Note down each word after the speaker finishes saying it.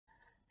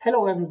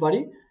Hello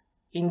everybody.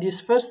 In this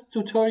first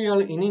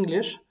tutorial in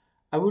English,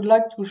 I would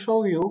like to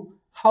show you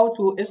how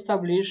to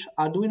establish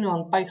Arduino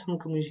and Python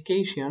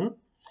communication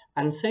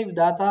and save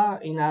data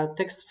in a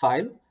text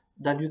file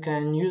that you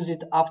can use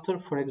it after,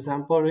 for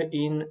example,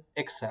 in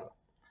Excel.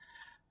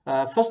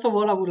 First of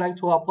all, I would like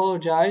to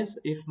apologize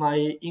if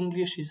my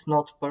English is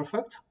not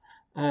perfect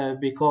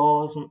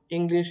because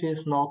English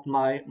is not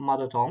my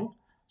mother tongue.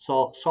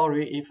 So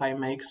sorry if I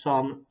make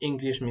some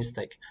English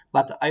mistake,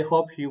 but I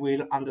hope you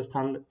will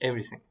understand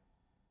everything.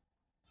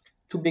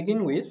 To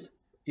begin with,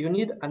 you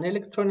need an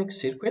electronic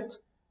circuit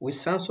with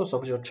sensors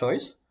of your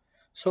choice,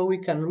 so we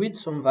can read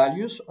some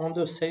values on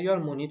the serial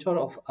monitor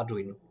of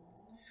Arduino.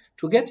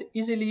 To get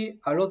easily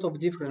a lot of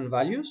different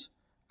values,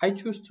 I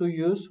choose to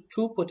use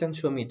two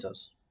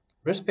potentiometers,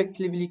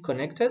 respectively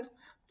connected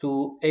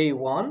to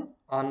A1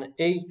 and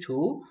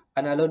A2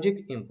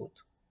 analogic input.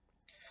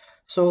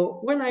 So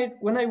when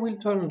I will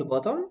turn the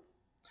button,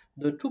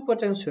 the two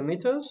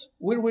potentiometers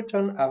will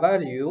return a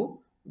value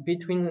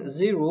between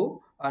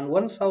 0 and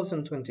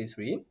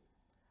 1023,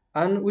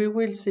 and we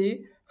will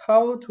see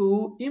how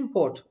to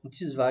import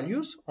these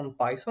values on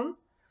Python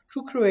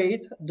to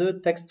create the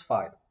text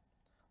file.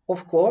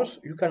 Of course,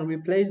 you can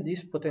replace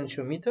these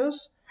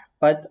potentiometers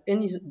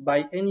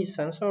by any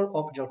sensor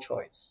of your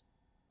choice.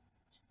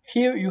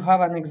 Here you have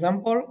an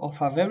example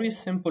of a very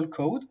simple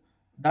code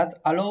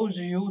that allows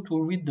you to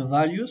read the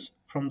values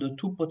from the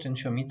two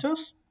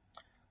potentiometers.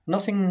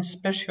 Nothing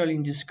special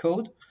in this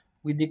code.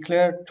 We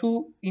declare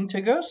two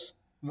integers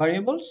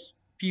variables,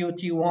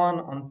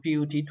 POT1 and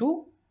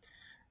POT2.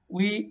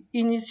 We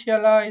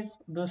initialize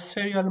the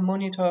serial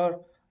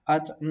monitor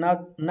at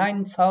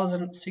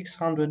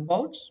 9600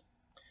 baud.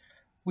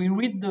 We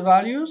read the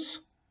values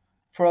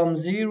from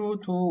 0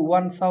 to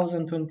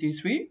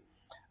 1023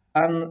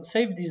 and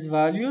save these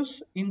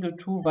values in the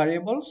two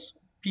variables,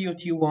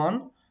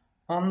 POT1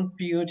 and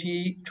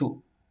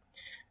POT2.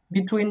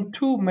 Between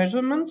two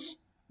measurements,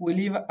 we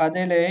leave a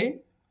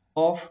delay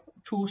of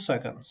 2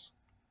 seconds.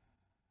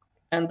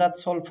 And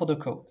that's all for the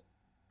code.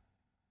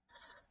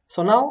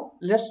 So now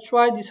let's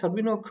try this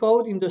Arduino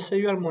code in the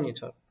serial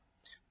monitor.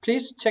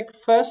 Please check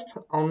first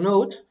and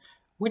note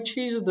which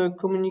is the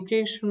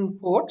communication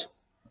port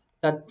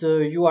that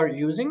you are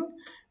using,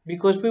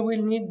 because we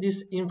will need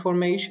this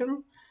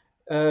information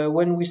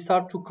when we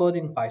start to code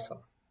in Python.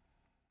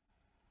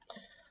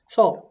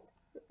 So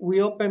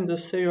we open the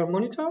serial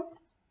monitor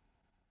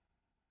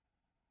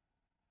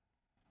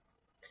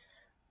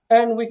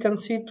and we can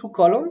see two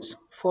columns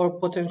for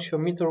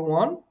potentiometer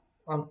 1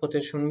 and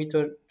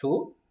potentiometer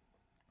 2.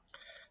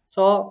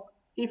 So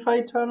if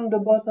I turn the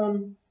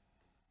button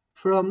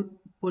from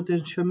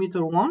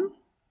potentiometer 1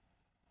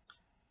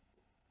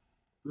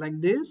 like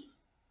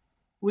this,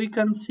 we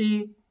can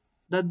see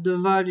that the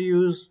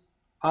values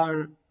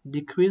are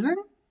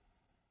decreasing.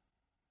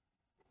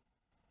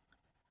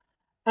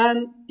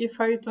 And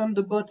if I turn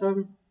the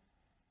button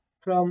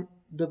from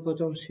the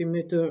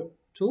potentiometer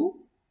 2,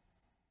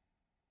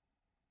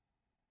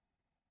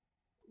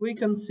 we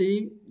can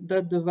see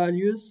that the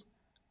values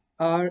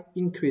are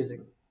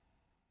increasing.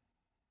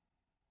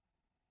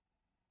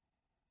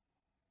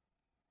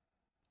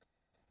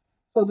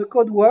 So the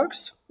code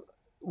works.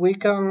 We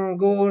can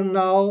go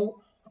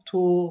now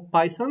to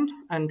Python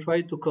and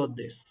try to code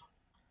this.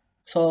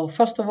 So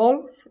first of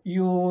all,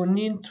 you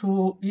need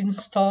to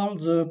install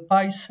the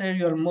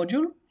Pyserial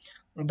module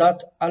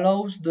that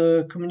allows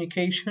the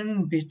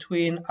communication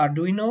between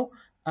Arduino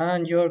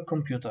and your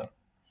computer.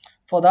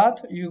 For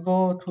that, you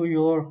go to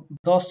your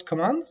DOS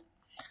command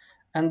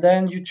and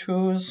then you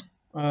choose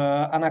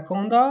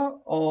Anaconda,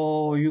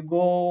 or you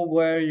go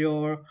where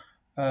your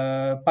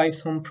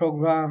Python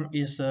program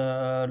is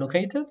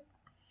located,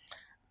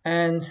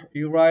 and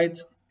you write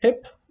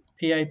pip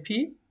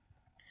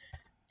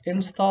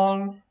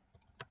install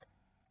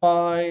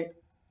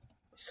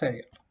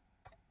Pyserial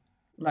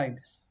like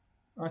this.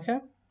 Okay,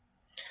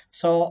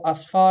 so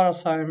as far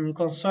as I'm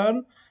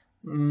concerned,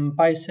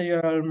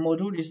 Pyserial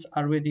module is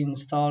already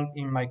installed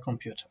in my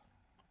computer.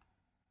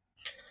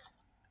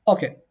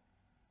 Okay,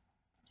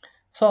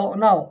 so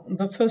now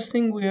the first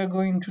thing we are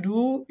going to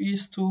do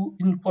is to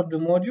import the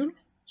module.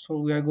 So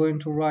we are going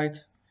to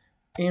write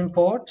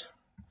import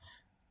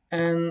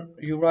and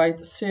you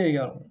write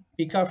serial.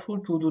 Be careful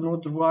to do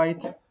not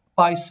write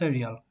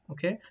Pyserial,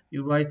 okay?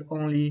 You write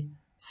only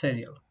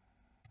serial.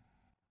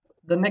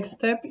 The next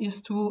step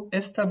is to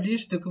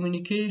establish the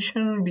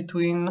communication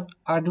between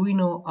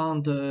Arduino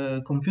and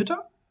the computer.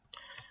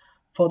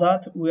 For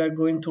that, we are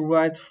going to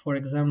write, for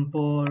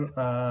example,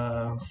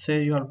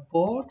 serial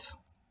port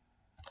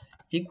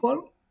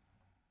equal,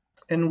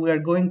 and we are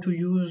going to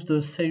use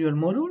the serial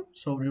module.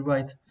 So we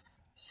write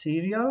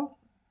serial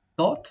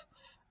dot,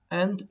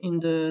 and in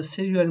the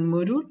serial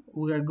module,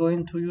 we are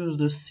going to use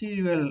the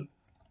serial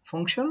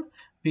function.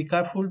 Be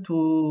careful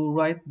to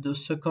write the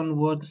second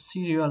word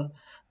serial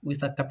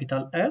with a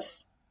capital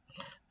S.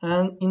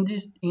 And in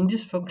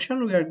this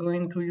function, we are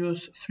going to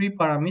use three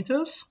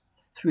parameters,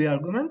 three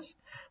arguments.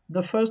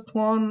 The first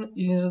one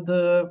is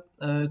the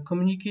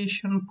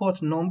communication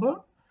port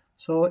number.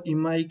 So in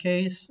my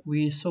case,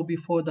 we saw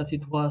before that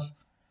it was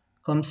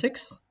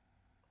com6.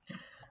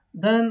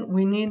 Then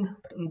we need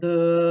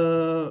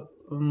the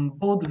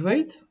baud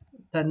rate,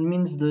 that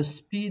means the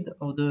speed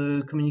of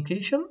the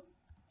communication.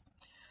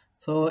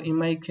 So in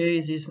my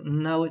case is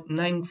now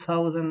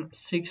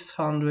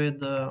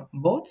 9600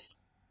 bauds,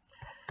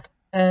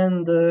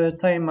 and the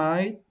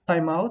timeout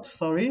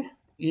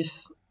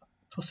is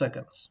 2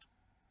 seconds.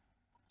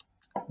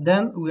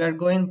 Then we are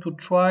going to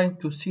try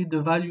to see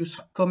the values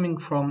coming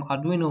from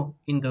Arduino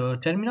in the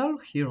terminal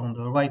here on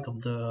the right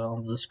of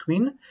the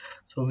screen.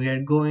 So we are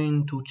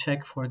going to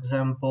check, for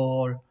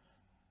example,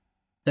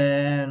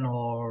 10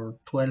 or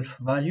 12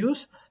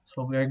 values.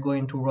 So we are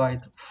going to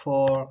write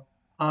for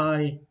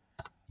I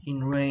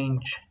in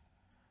range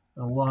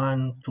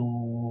 1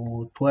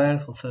 to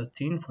 12 or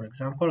 13, for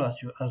example,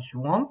 as you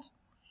want.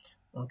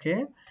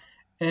 Okay,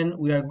 and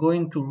we are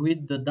going to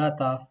read the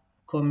data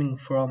coming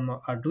from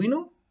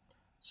Arduino.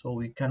 So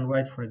we can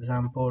write, for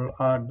example,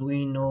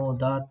 Arduino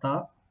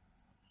data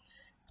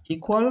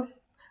equal,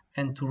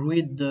 and to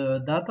read the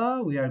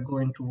data we are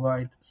going to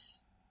write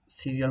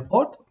serial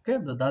port. Okay,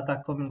 the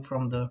data coming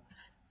from the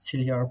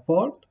serial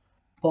port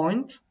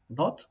point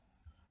dot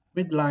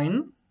read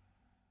line,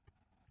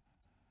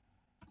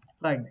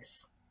 like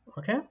this.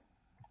 Okay,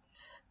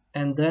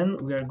 and then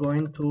we are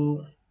going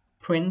to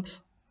print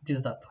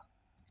this data.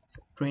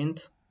 So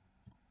print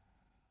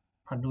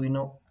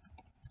Arduino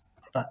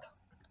data.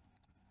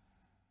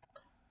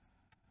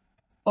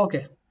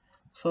 Okay,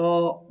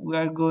 so we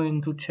are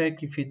going to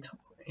check if it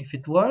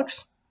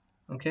works.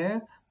 Okay,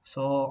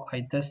 so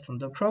I test on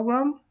the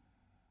program,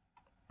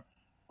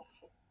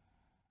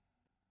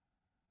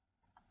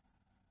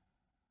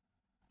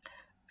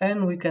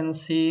 and we can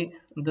see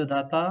the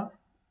data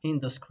in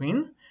the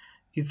screen.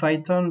 If I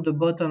turn the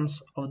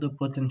buttons of the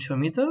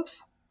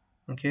potentiometers,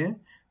 okay,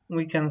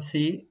 we can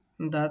see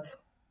that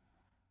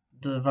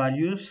the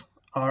values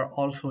are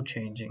also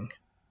changing.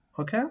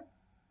 Okay,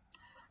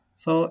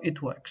 so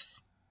it works.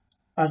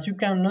 As you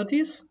can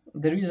notice,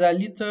 there is a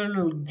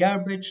little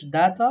garbage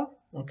data,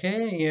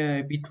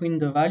 okay, between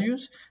the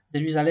values.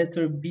 There is a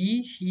letter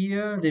B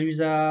here, there is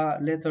a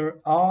letter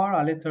R,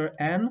 a letter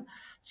N.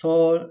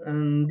 So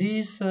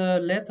these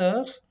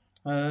letters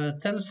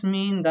tells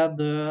me that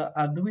the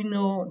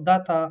Arduino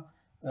data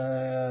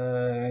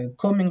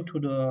coming to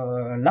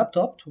the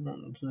laptop, to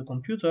the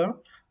computer,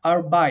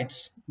 are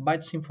bytes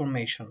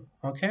information.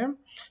 Okay,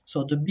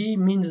 so the B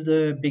means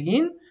the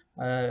begin,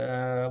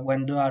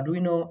 when the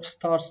Arduino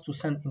starts to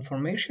send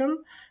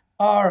information.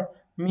 R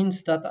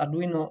means that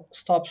Arduino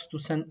stops to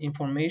send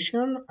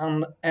information,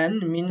 and N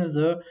means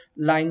the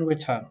line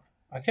return.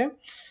 Okay,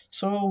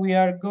 so we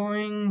are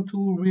going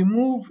to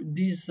remove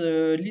this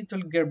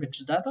little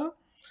garbage data.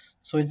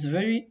 So it's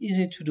very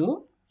easy to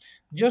do.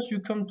 Just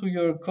you come to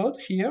your code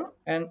here,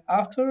 and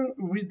after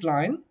read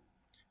line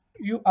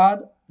you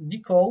add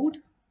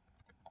decode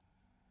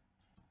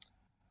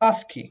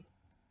ASCII,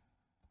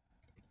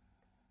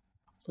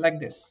 like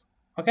this.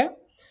 Okay,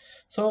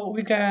 so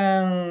we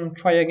can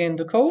try again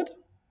the code.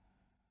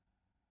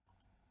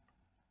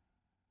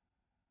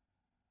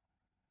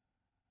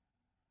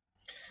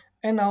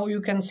 And now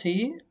you can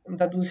see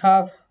that we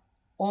have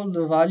all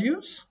the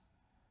values.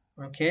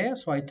 Okay,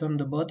 so I turn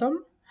the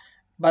bottom,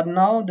 but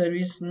now there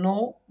is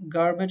no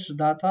garbage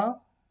data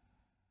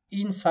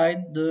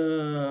inside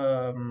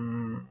the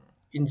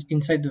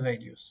inside the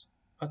values.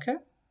 Okay,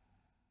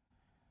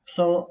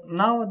 so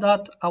now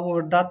that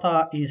our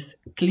data is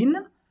clean,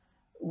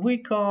 we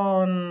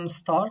can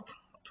start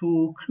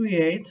to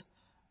create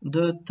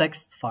the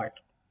text file.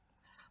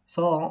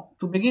 So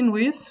to begin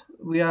with,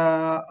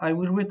 I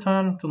will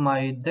return to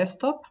my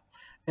desktop,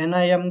 and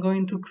I am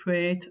going to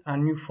create a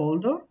new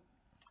folder.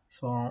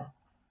 So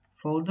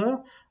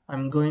folder,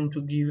 I'm going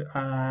to give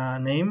a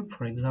name,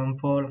 for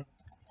example,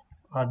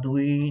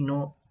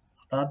 Arduino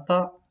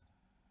data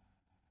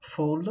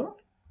folder.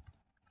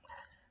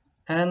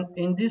 And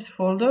in this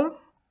folder,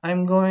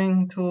 I'm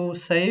going to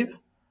save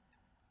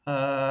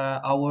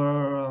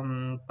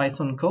our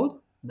Python code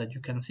that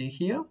you can see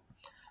here.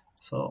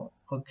 So,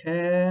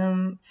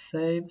 okay,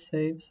 save,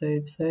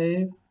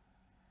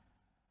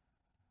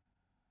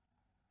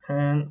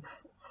 and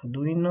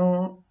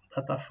Arduino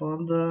data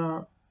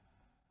folder,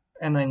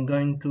 and I'm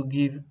going to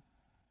give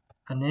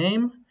a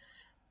name.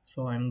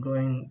 So I'm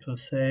going to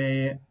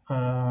say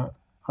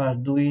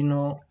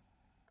Arduino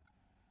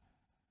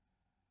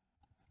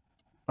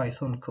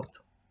Python code,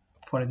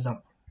 for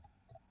example.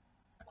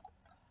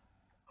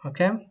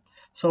 Okay,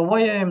 so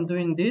why I am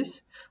doing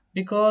this?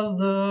 Because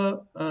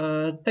the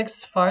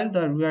text file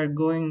that we are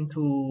going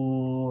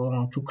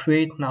to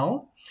create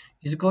now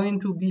is going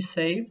to be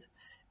saved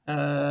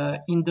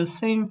in the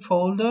same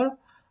folder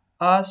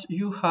as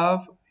you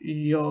have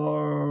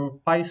your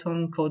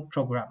Python code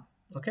program.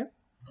 Okay,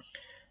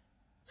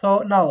 so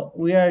now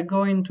we are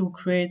going to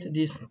create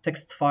this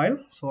text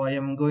file. So I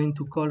am going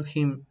to call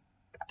him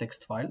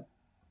text file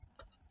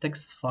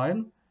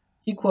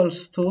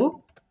equals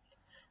to,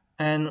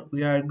 and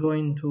we are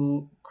going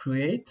to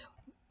create.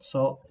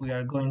 So we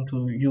are going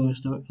to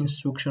use the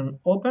instruction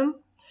open.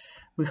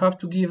 we have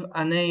to give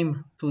a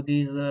name to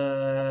this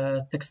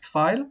text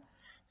file.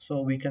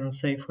 So we can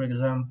say, for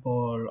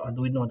example,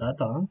 Arduino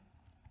data.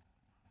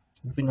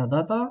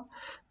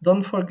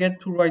 Don't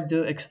forget to write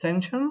the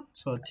extension,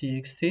 so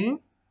txt.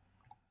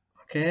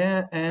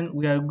 Okay, and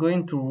we are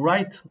going to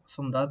write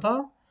some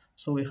data,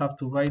 so we have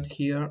to write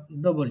here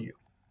w.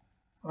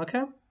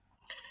 Okay,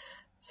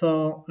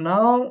 so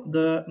now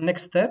the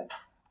next step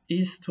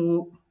is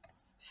to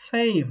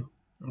save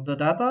the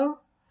data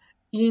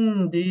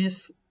in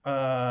this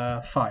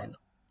file.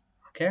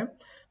 Okay,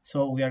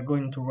 so we are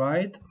going to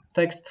write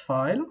text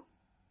file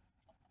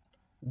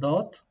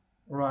dot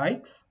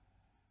write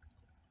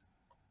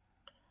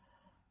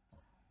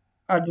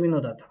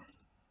Arduino data.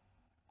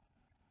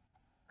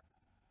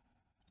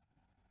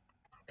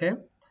 Okay,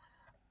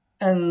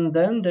 and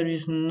then there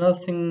is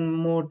nothing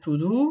more to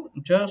do,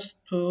 just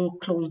to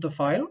close the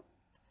file.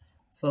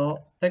 So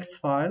text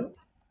file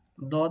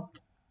dot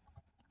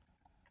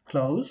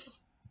close,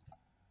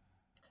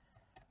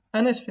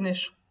 and it's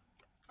finished.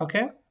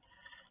 Okay,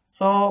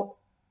 so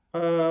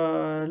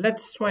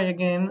let's try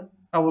again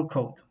our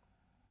code.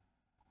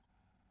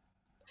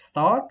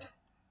 Start.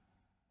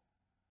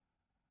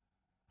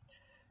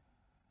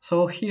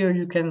 So here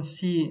you can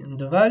see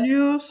the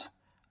values.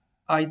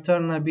 I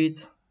turn a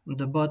bit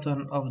the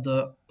button of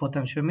the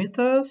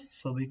potentiometers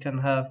so we can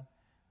have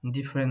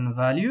different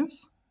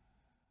values.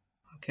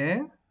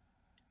 Okay,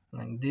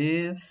 like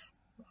this.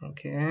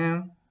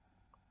 Okay,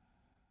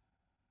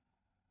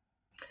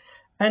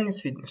 and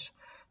it's finished.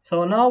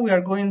 So now we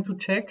are going to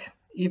check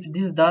if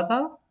these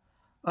data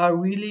are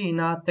really in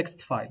a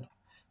text file.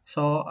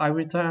 So I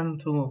return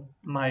to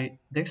my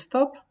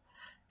desktop.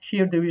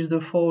 Here there is the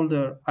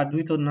folder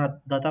Arduino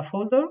data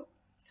folder,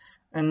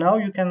 and now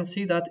you can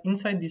see that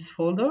inside this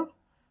folder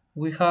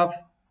we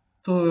have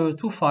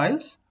two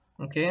files.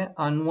 Okay,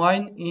 and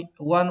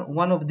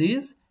one of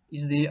these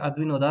is the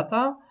Arduino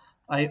data.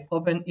 I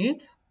open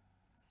it,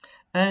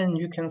 and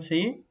you can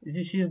see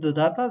this is the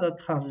data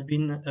that has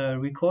been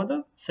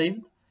recorded,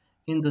 saved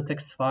in the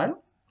text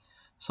file.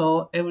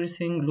 So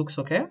everything looks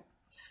okay.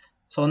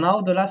 So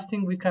now the last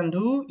thing we can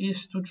do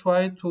is to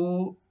try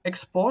to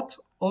export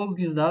all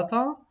this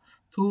data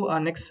to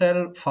an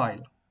Excel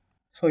file.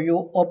 So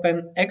you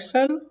open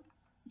Excel,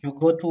 you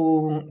go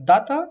to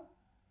data,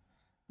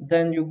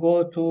 then you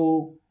go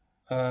to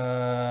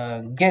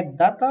get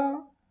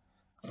data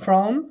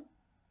from,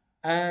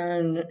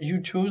 and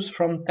you choose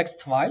from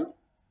text file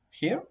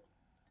here,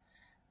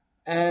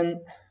 and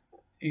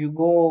you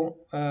go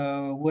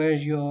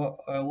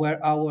where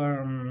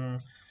our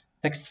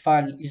text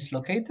file is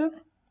located.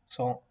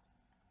 So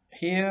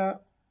here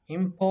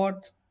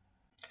import,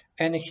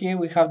 and here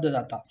we have the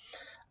data.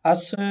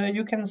 As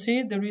you can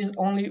see, there is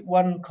only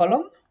one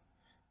column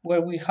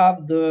where we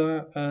have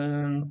the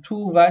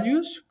two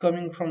values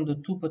coming from the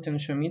two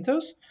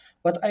potentiometers.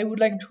 What I would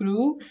like to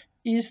do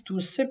is to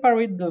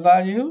separate the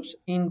values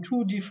in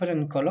two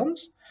different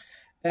columns,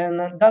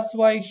 and that's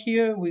why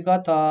here we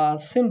got a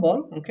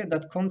symbol, okay,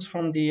 that comes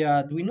from the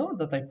Arduino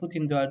that I put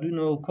in the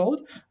Arduino code.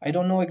 I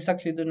don't know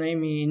exactly the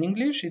name in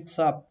English. It's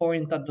a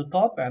point at the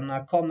top and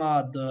a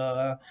comma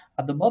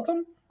at the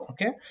bottom,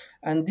 okay,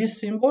 and this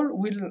symbol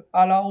will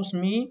allows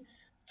me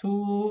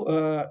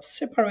to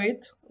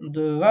separate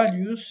the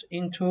values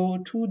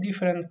into two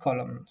different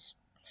columns.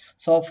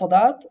 So for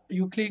that,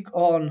 you click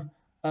on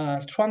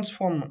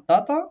transform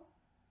data,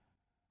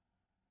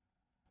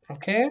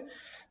 okay,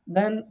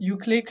 then you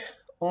click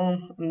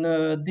on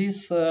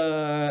this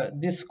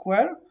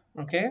square,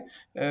 okay.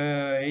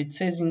 It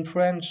says in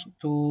French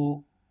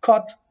to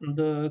cut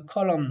the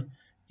column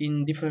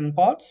in different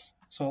parts.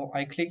 So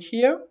I click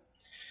here,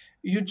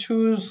 you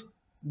choose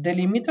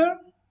delimiter,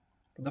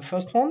 the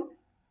first one,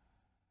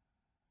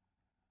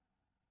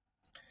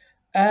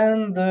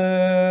 and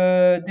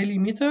the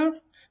delimiter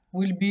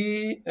will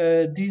be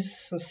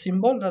this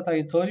symbol that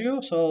I told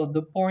you, so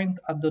the point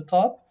at the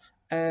top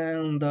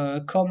and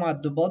the comma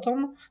at the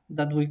bottom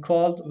that we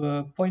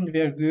call point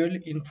virgule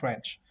in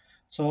French.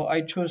 So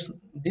I choose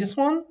this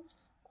one,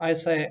 I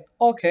say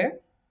OK,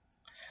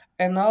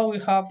 and now we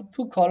have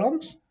two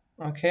columns,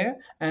 okay,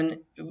 and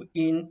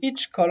in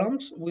each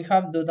columns we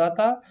have the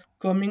data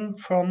coming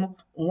from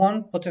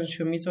one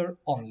potentiometer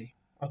only,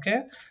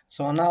 okay.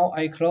 So now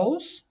I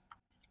close,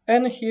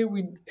 and here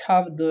we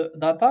have the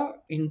data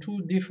in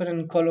two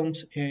different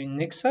columns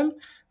in Excel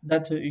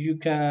that you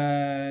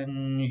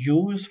can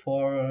use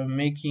for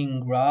making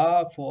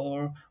graph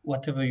or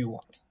whatever you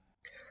want.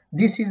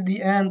 This is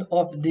the end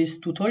of this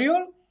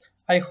tutorial.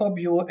 I hope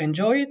you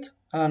enjoyed it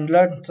and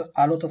learned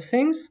a lot of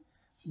things.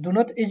 Do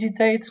not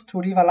hesitate to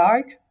leave a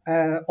like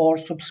or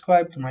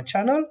subscribe to my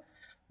channel,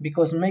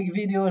 because make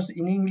videos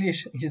in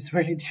English is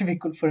really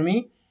difficult for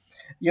me.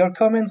 Your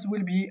comments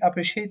will be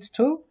appreciated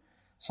too.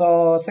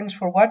 So thanks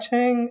for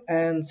watching,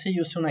 and see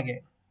you soon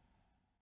again.